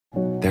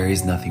There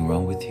is nothing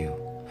wrong with you.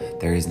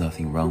 There is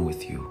nothing wrong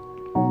with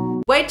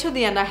you. Wait till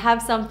the end, I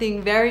have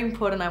something very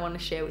important I want to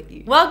share with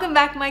you. Welcome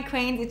back, my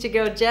queens, it's your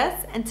girl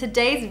Jess, and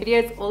today's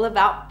video is all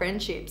about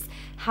friendships.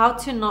 How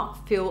to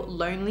not feel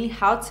lonely,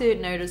 how to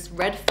notice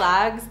red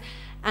flags,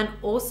 and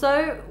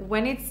also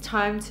when it's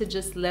time to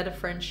just let a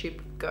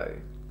friendship go.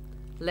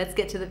 Let's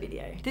get to the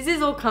video. This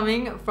is all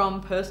coming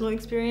from personal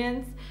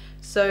experience,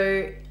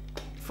 so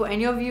for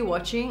any of you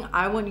watching,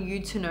 I want you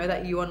to know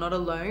that you are not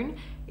alone.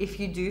 If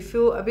you do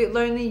feel a bit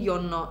lonely,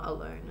 you're not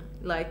alone.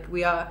 Like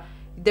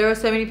there are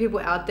so many people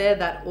out there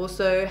that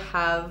also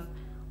have,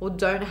 or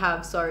don't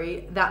have,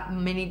 sorry, that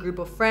many group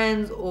of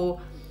friends, or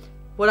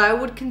what I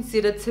would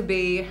consider to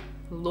be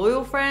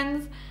loyal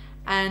friends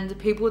and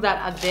people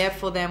that are there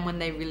for them when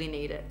they really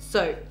need it.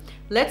 So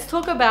let's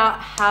talk about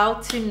how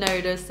to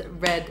notice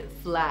red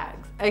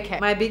flags. Okay,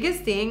 my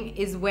biggest thing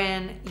is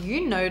when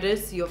you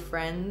notice your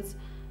friends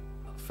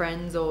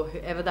or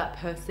whoever that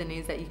person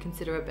is that you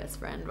consider a best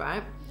friend,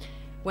 right?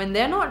 When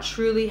they're not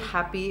truly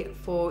happy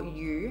for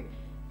you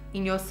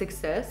in your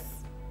success,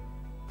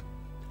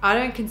 I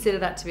don't consider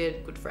that to be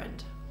a good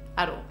friend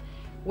at all.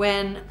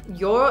 When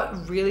you're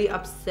really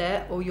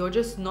upset or you're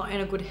just not in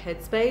a good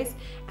headspace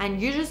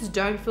and you just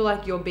don't feel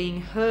like you're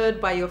being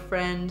heard by your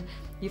friend,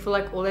 you feel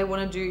like all they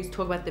want to do is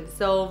talk about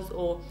themselves,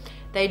 or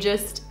they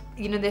just,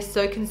 you know, they're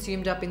so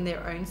consumed up in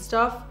their own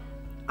stuff,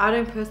 I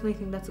don't personally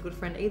think that's a good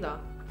friend either.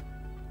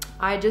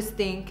 I just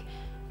think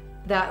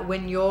that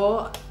when you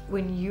are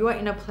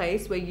in a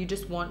place where you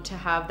just want to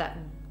have that,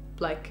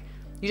 like,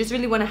 you just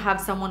really want to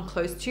have someone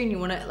close to you and you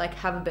want to like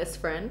have a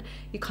best friend,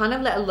 you kind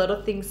of let a lot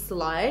of things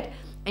slide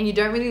and you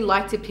don't really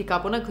like to pick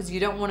up on it because you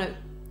don't want to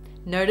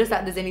notice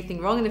that there's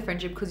anything wrong in the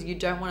friendship because you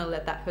don't want to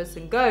let that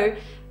person go.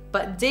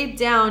 But deep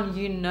down,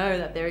 you know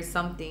that there is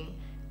something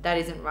that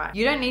isn't right.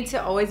 You don't need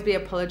to always be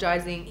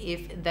apologizing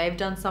if they've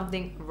done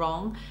something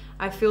wrong.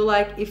 I feel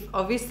like if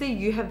obviously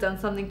you have done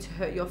something to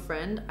hurt your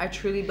friend, I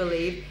truly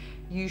believe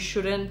you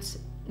shouldn't.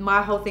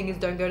 My whole thing is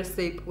don't go to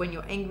sleep when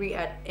you're angry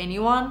at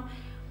anyone.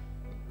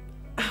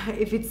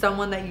 If it's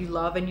someone that you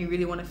love and you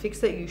really want to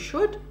fix it, you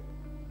should.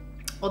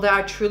 Although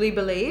I truly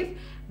believe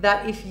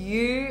that if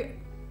you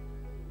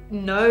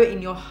know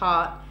in your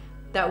heart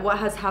that what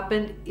has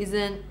happened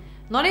isn't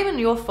not even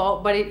your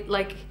fault, but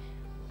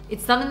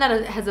it's something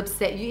that has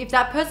upset you, if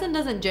that person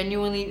doesn't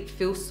genuinely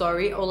feel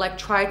sorry or like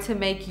try to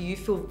make you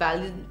feel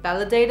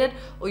validated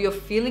or your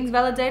feelings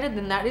validated,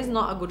 then that is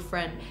not a good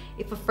friend.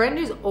 If a friend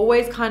is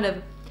always kind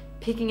of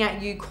picking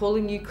at you,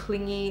 calling you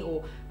clingy,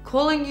 or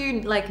calling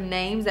you like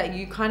names that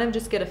you kind of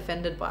just get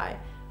offended by,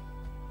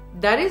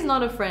 that is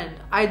not a friend.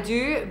 I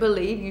do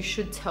believe you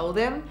should tell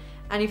them,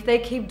 and if they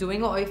keep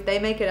doing it, or if they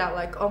make it out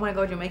like, oh my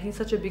god, you're making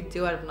such a big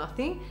deal out of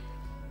nothing,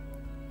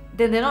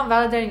 then they're not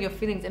validating your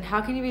feelings. And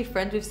how can you be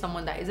friends with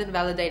someone that isn't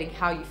validating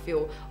how you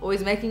feel or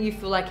is making you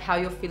feel like how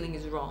you're feeling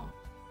is wrong?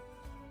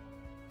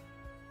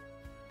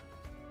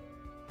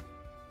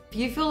 If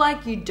you feel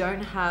like you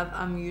don't have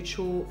a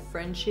mutual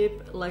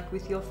friendship like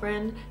with your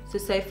friend, so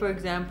say for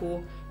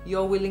example,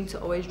 you're willing to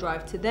always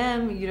drive to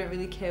them, you don't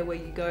really care where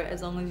you go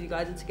as long as you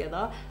guys are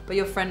together, but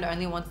your friend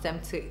only wants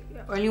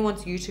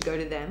you to go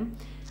to them,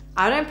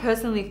 I don't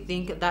personally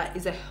think that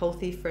is a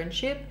healthy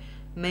friendship,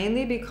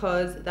 mainly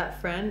because that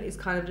friend is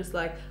kind of just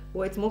like,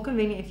 well, it's more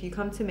convenient if you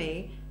come to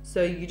me,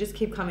 so you just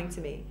keep coming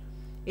to me.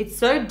 It's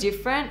so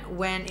different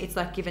when it's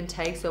like give and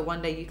take. So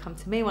one day you come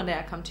to me, one day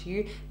I come to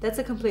you. That's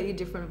a completely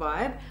different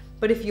vibe.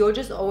 But if you're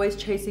just always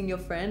chasing your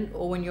friend,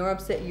 or when you're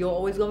upset, you're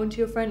always going to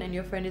your friend and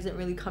your friend isn't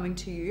really coming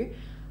to you,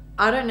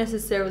 I don't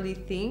necessarily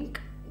think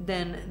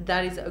then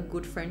that is a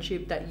good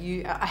friendship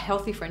a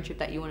healthy friendship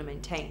that you want to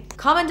maintain.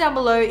 Comment down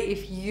below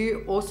if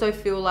you also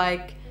feel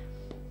like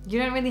you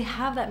don't really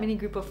have that many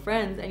group of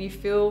friends and you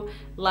feel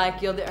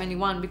like you're the only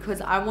one, because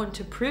I want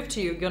to prove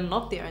to you you're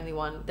not the only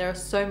one. There are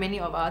so many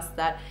of us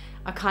that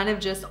are kind of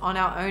just on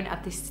our own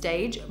at this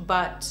stage,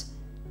 but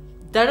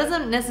that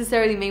doesn't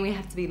necessarily mean we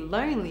have to be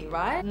lonely,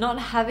 right? Not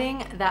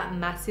having that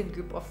massive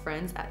group of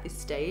friends at this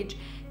stage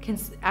can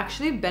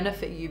actually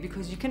benefit you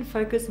because you can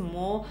focus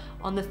more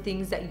on the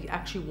things that you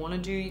actually want to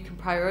do. You can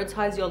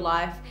prioritize your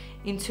life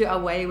into a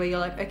way where you're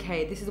like,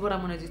 okay, this is what I'm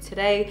going to do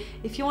today.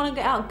 If you want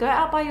to go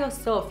out by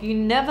yourself. You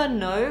never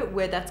know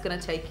where that's going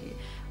to take you.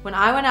 When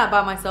I went out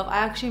by myself, I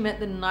actually met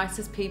the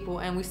nicest people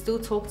and we still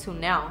talk till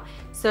now.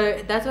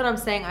 So that's what I'm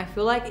saying. I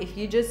feel like if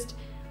you just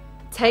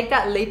take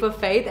that leap of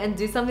faith and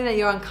do something that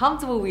you're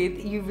uncomfortable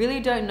with, you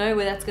really don't know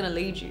where that's going to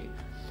lead you.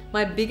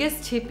 My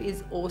biggest tip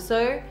is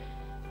also,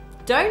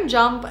 don't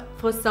jump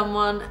for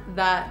someone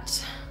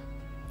that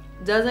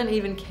doesn't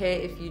even care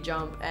if you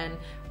jump and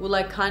will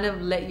like kind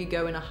of let you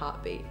go in a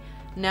heartbeat.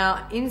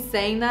 Now, in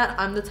saying that,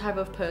 I'm the type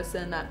of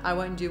person that I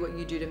won't do what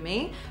you do to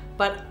me,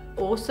 but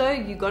also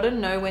you got to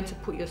know when to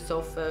put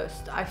yourself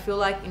first. I feel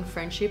like in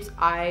friendships,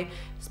 I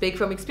speak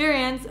from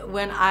experience,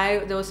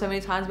 there were so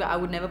many times where I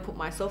would never put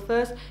myself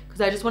first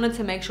because I just wanted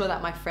to make sure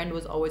that my friend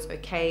was always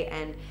okay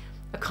and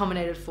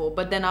accommodated for.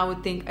 But then I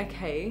would think,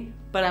 okay,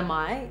 but am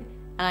I?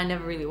 And I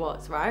never really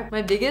was, right?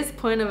 My biggest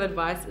point of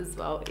advice as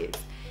well is,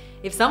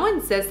 if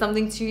someone says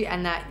something to you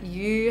and that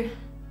you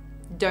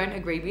don't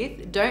agree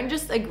with, don't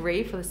just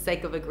agree for the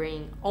sake of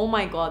agreeing. Oh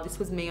my God, this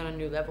was me on a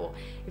new level.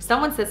 If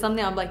someone says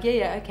something, I'm like,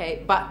 yeah,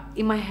 okay. But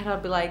in my head,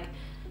 I'd be like,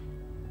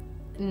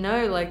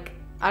 no, like,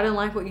 I don't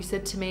like what you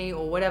said to me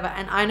or whatever.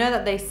 And I know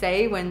that they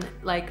say when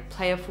like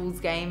play a fool's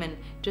game and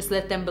just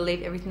let them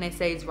believe everything they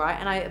say is right.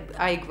 And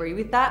I agree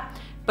with that.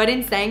 But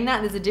in saying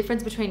that, there's a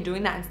difference between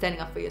doing that and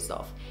standing up for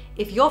yourself.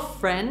 If your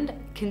friend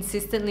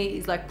consistently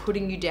is like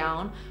putting you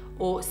down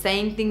or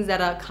saying things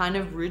that are kind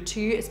of rude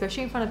to you,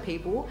 especially in front of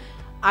people,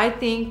 I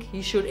think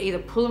you should either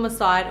pull them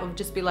aside or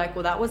just be like,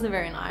 well, that wasn't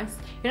very nice.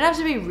 You don't have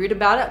to be rude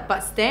about it,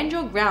 but stand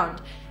your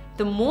ground.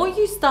 The more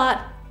you start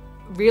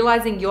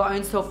realizing your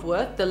own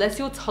self-worth, the less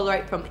you'll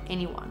tolerate from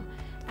anyone.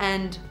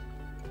 And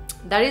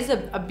that is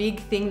a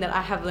big thing that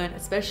I have learned,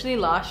 especially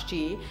last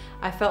year.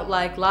 I felt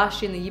like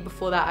last year and the year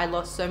before that, I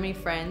lost so many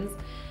friends,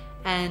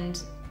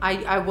 and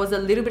I was a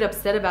little bit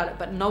upset about it,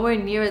 but nowhere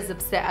near as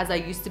upset as I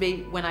used to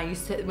be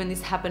when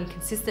this happened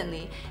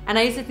consistently. And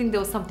I used to think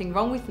there was something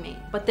wrong with me,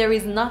 but there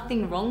is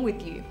nothing wrong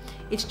with you.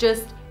 It's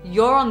just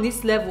you're on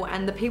this level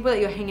and the people that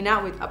you're hanging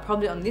out with are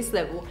probably on this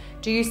level.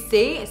 Do you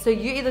see? So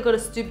you either got to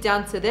stoop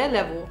down to their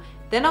level.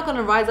 They're not going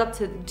to rise up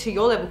to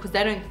your level because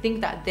they don't think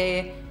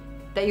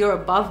that you're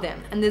above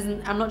them. And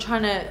I'm not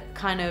trying to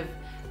kind of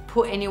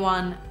put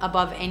anyone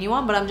above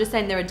anyone, but I'm just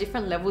saying there are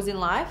different levels in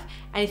life.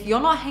 And if you're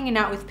not hanging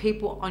out with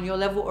people on your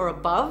level or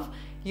above,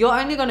 you're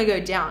only going to go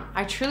down.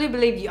 I truly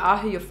believe you are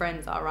who your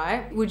friends are,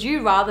 right? Would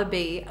you rather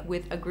be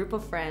with a group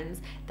of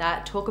friends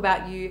that talk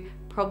about you,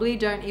 probably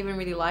don't even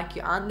really like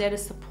you, aren't there to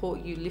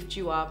support you, lift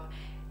you up,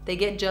 they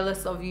get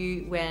jealous of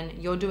you when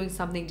you're doing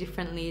something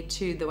differently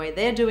to the way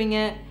they're doing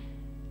it?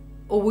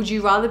 Or would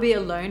you rather be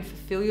alone,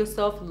 fulfill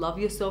yourself, love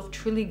yourself,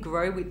 truly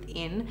grow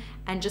within,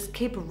 and just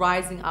keep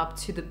rising up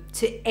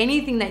to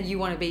anything that you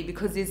want to be?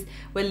 Because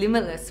we're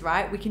limitless,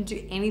 right? We can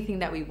do anything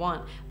that we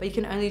want, but you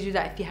can only do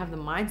that if you have the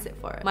mindset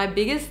for it. My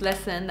biggest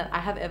lesson that I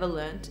have ever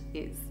learned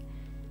is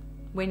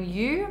when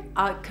you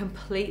are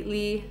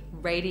completely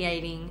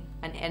radiating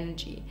an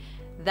energy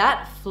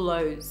that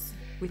flows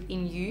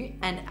within you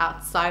and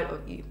outside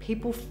of you,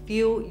 people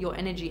feel your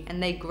energy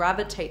and they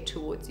gravitate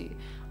towards you.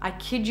 I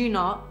kid you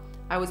not.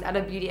 I was at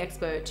a beauty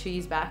expo 2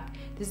 years back.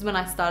 This is when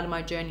I started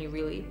my journey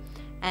really.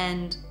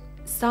 And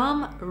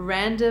some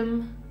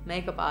random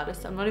makeup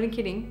artist, I'm not even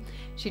kidding,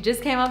 she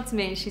just came up to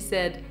me and she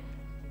said,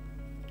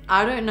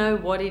 I don't know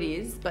what it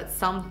is, but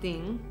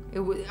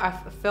I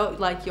felt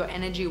like your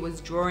energy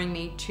was drawing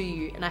me to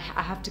you and I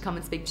have to come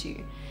and speak to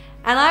you.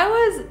 And I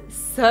was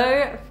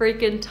so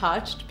freaking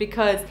touched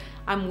because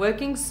I'm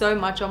working so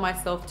much on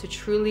myself to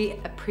truly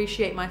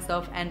appreciate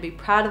myself and be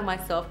proud of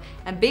myself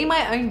and be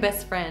my own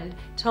best friend.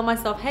 Tell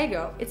myself, hey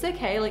girl, it's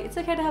okay. Like, it's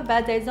okay to have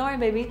bad days, don't worry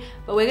baby,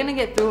 but we're gonna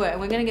get through it and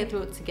we're gonna get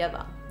through it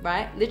together,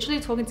 right? Literally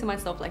talking to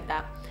myself like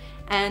that.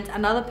 And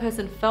another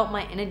person felt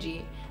my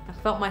energy and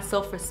felt my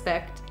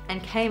self-respect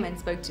and came and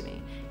spoke to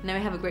me. And then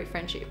we have a great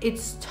friendship.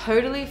 It's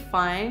totally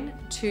fine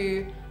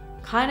to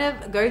kind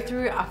of go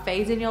through a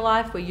phase in your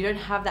life where you don't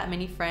have that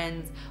many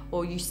friends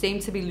or you seem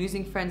to be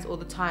losing friends all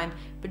the time,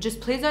 but just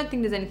please don't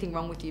think there's anything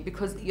wrong with you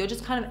because you're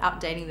just kind of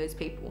outdating those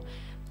people.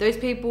 Those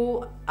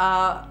people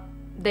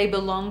they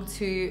belong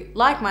to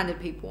like-minded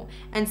people.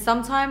 And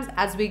sometimes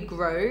as we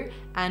grow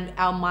and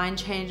our mind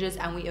changes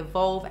and we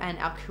evolve and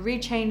our career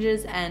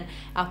changes and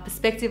our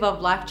perspective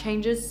of life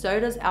changes, so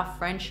does our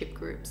friendship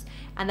groups.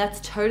 And that's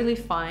totally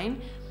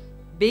fine.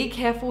 Be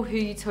careful who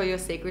you tell your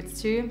secrets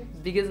to.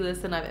 Biggest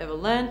lesson I've ever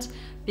learned,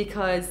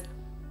 because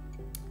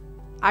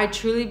I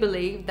truly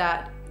believe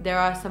that there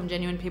are some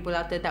genuine people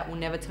out there that will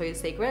never tell your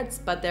secrets,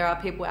 but there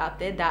are people out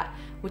there that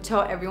will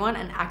tell everyone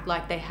and act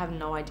like they have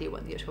no idea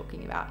what you're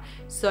talking about.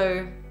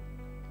 So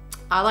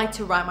I like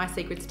to write my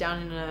secrets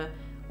down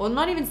or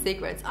not even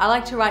secrets, I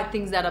like to write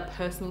things that are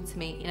personal to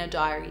me in a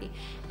diary,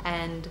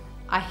 and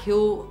I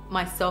heal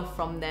myself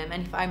from them.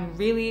 And if I'm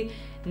really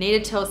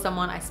need to tell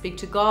someone, I speak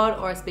to God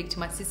or I speak to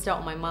my sister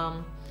or my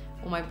mum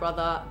or my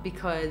brother,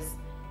 because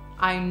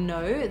I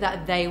know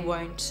that they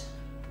won't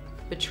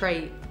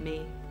betray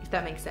me, if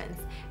that makes sense.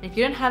 And if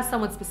you don't have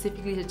someone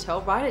specifically to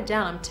tell, write it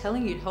down. I'm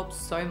telling you, it helps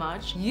so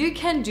much. You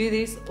can do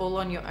this all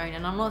on your own.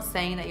 And I'm not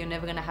saying that you're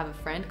never gonna have a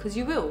friend, because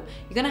you will.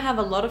 You're gonna have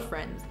a lot of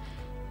friends.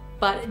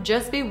 But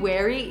just be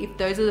wary if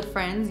those are the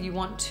friends you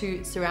want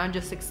to surround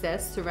your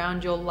success,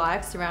 surround your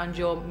life, surround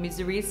your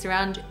misery,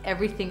 surround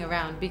everything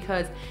around,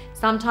 because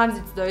sometimes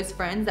it's those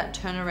friends that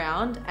turn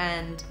around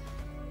and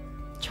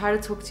try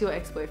to talk to your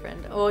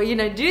ex-boyfriend, or, you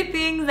know, do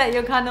things that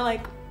you're kind of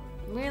like,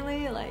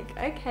 really? Like,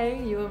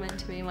 okay, you were meant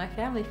to be my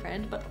family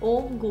friend, but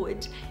all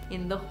good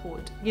in the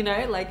hood, you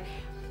know? Like,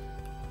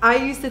 I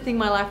used to think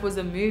my life was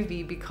a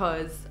movie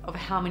because of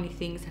how many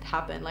things had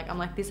happened. Like, I'm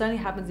like, this only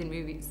happens in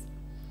movies.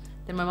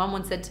 Then my mum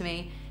once said to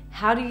me,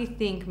 how do you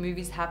think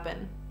movies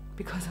happen?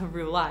 Because of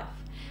real life.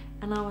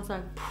 And I was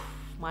like,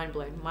 mind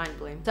blown, mind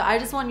blown. So I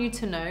just want you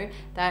to know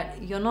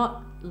that you're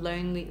not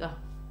lonely.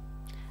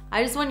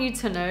 I just want you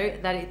to know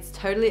that it's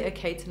totally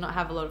okay to not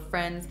have a lot of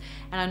friends.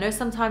 And I know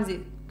sometimes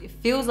it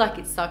feels like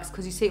it sucks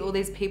because you see all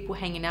these people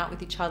hanging out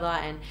with each other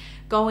and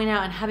going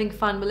out and having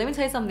fun. But let me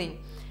tell you something.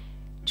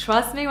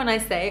 Trust me when I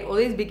say all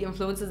these big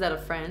influencers that are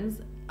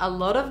friends, a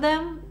lot of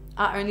them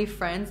are only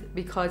friends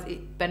because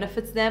it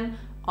benefits them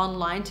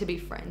online to be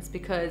friends,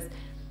 because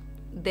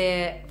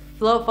their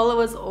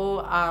followers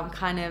all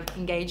kind of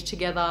engage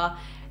together.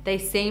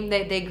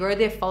 They grow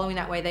their following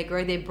that way, they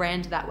grow their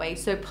brand that way.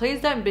 So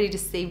please don't be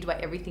deceived by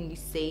everything you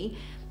see.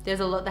 There's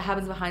a lot that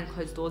happens behind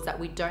closed doors that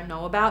we don't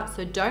know about.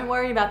 So don't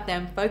worry about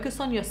them. Focus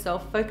on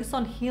yourself. Focus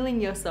on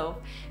healing yourself,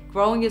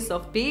 growing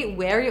yourself. Be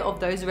wary of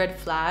those red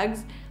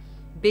flags.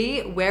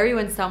 Be wary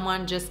when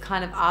someone just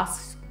kind of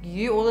asks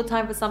you all the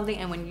time for something,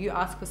 and when you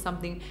ask for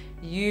something,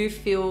 you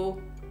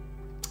feel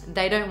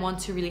they don't want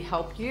to really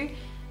help you.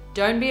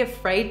 Don't be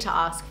afraid to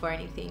ask for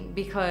anything,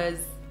 because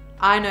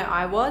I know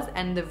I was,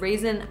 and the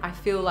reason I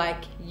feel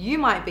like you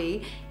might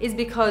be is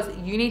because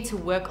you need to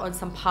work on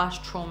some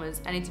past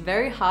traumas, and it's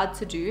very hard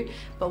to do,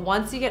 but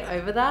once you get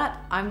over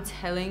that, I'm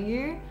telling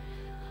you,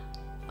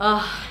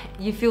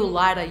 you feel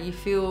lighter, you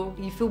feel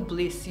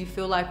bliss, you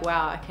feel like,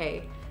 wow,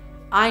 okay,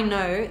 I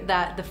know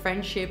that the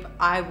friendship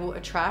I will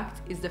attract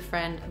is the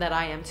friend that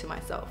I am to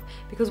myself.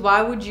 Because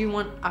why would you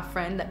want a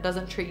friend that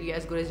doesn't treat you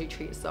as good as you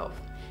treat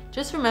yourself?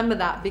 Just remember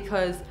that,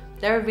 because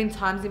there have been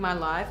times in my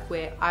life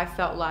where I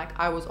felt like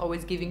I was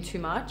always giving too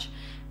much,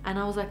 and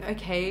I was like,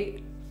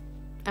 okay,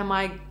 am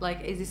I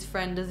like, does this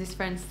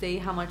friend see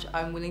how much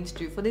I'm willing to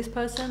do for this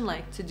person,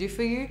 like to do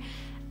for you?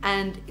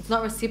 And it's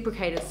not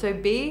reciprocated. So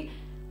be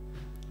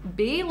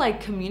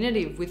like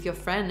communicative with your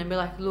friend and be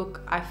like,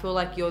 look, I feel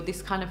like you're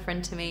this kind of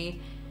friend to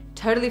me.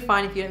 Totally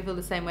fine if you don't feel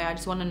the same way. I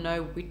just want to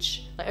know I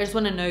just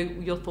want to know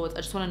your thoughts. I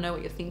just want to know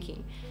what you're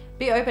thinking.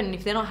 Be open, and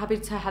if they're not happy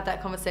to have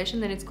that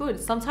conversation, then it's good.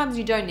 Sometimes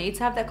you don't need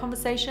to have that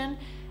conversation,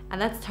 and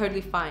that's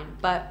totally fine.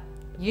 But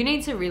you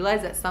need to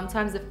realize that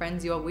sometimes the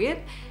friends you're with,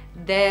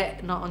 they're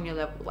not on your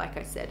level, like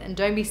I said. And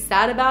don't be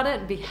sad about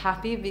it. Be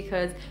happy,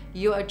 because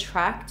you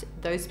attract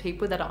those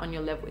people that are on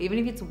your level, even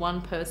if it's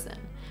one person,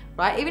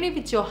 right? Even if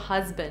it's your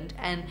husband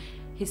and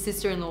his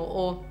sister-in-law,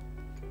 or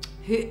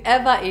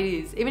whoever it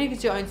is, even if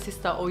it's your own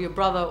sister or your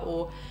brother,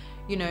 or,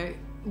 you know,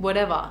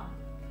 whatever.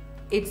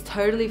 It's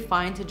totally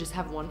fine to just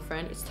have one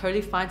friend. It's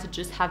totally fine to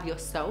just have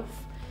yourself,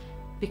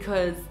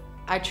 because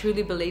I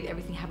truly believe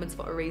everything happens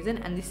for a reason,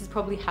 and this is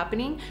probably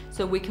happening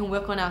so we can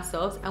work on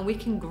ourselves and we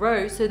can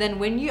grow. So then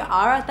when you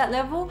are at that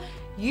level,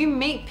 you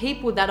meet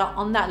people that are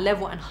on that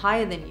level and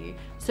higher than you.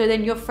 So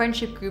then your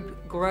friendship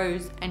group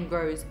grows and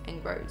grows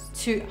and grows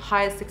to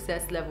higher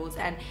success levels,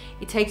 and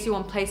it takes you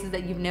on places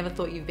that you've never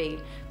thought you'd be.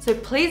 So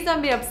please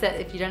don't be upset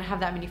if you don't have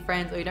that many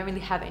friends, or you don't really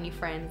have any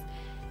friends.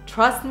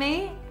 Trust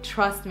me,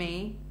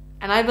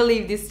 and I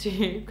believe this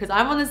too, because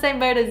I'm on the same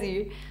boat as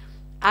you.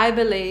 I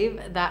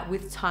believe that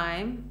with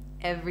time,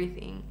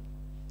 everything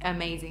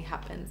amazing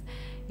happens.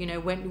 You know,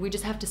 when we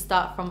just have to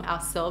start from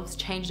ourselves,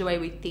 change the way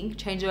we think,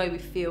 change the way we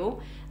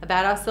feel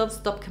about ourselves,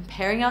 stop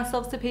comparing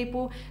ourselves to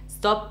people,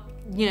 stop,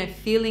 you know,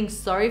 feeling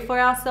sorry for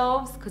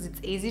ourselves, because it's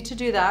easy to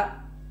do that.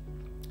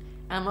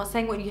 And I'm not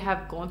saying what you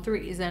have gone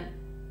through isn't,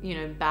 you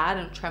know, bad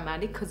and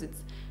traumatic, because it's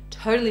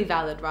totally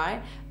valid,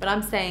 right? But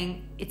I'm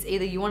saying it's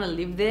either you want to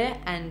live there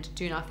and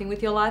do nothing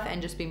with your life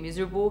and just be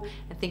miserable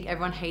and think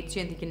everyone hates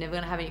you and think you're never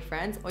gonna have any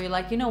friends, or you're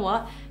like, you know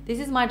what, this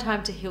is my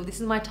time to heal, this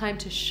is my time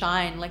to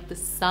shine like the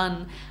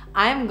sun.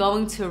 I'm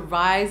going to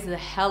rise the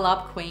hell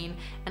up, queen,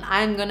 and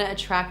I'm gonna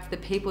attract the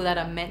people that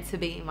are meant to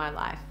be in my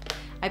life.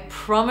 I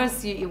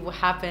promise you it will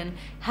happen.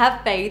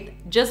 Have faith.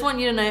 Just want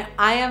you to know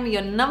I am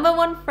your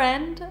 #1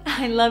 friend.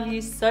 I love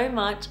you so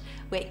much.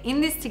 We're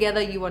in this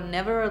together. You are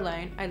never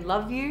alone. I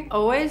love you.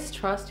 Always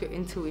trust your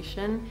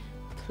intuition.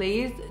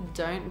 Please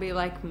don't be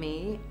like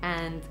me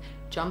and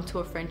jump to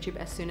a friendship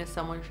as soon as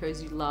someone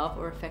shows you love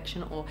or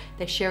affection, or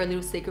they share a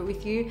little secret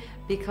with you,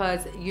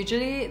 because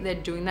usually they're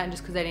doing that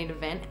just because they need a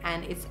vent.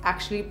 And it's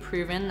actually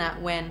proven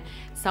that when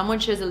someone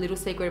shares a little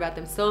secret about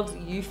themselves,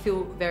 you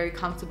feel very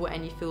comfortable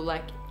and you feel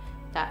like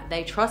that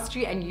they trust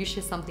you and you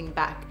share something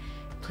back.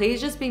 Please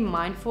just be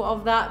mindful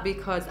of that,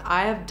 because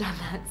I have done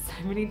that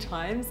so many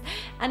times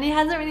and it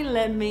hasn't really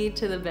led me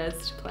to the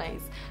best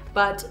place.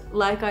 But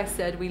like I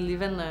said, we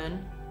live and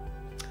learn.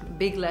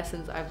 Big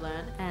lessons I've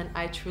learned, and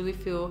I truly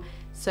feel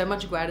so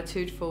much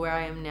gratitude for where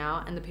I am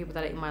now and the people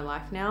that are in my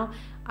life now.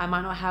 I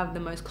might not have the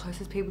most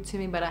closest people to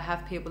me, but I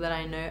have people that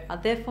I know are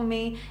there for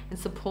me and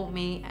support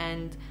me,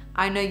 and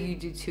I know you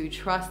do too.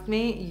 Trust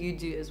me, you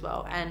do as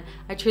well. And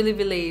I truly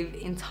believe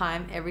in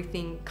time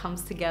everything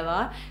comes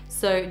together.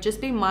 So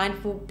just be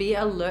mindful, be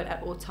alert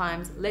at all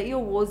times, let your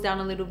walls down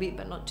a little bit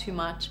but not too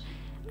much,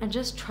 and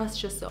just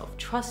trust yourself.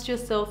 Trust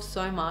yourself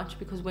so much,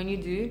 because when you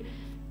do,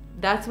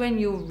 that's when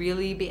you'll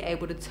really be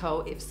able to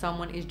tell if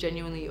someone is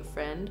genuinely your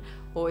friend,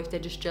 or if they're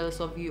just jealous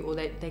of you, or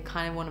they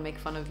kind of want to make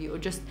fun of you, or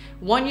just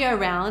want you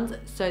around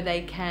so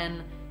they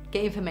can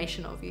get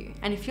information of you.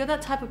 And if you're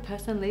that type of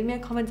person, leave me a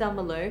comment down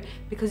below,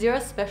 because you're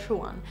a special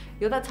one.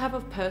 You're that type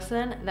of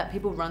person that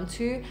people run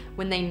to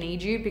when they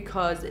need you,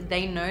 because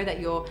they know that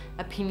your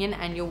opinion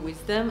and your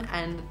wisdom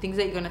and the things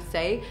that you're gonna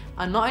say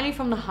are not only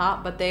from the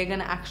heart, but they're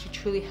gonna actually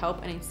truly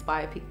help and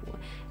inspire people.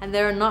 And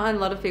there are not a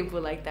lot of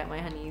people like that, my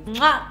honeys.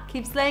 Mwah!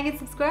 Keep slaying and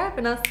subscribe,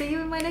 and I'll see you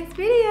in my next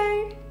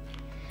video.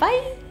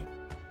 Bye.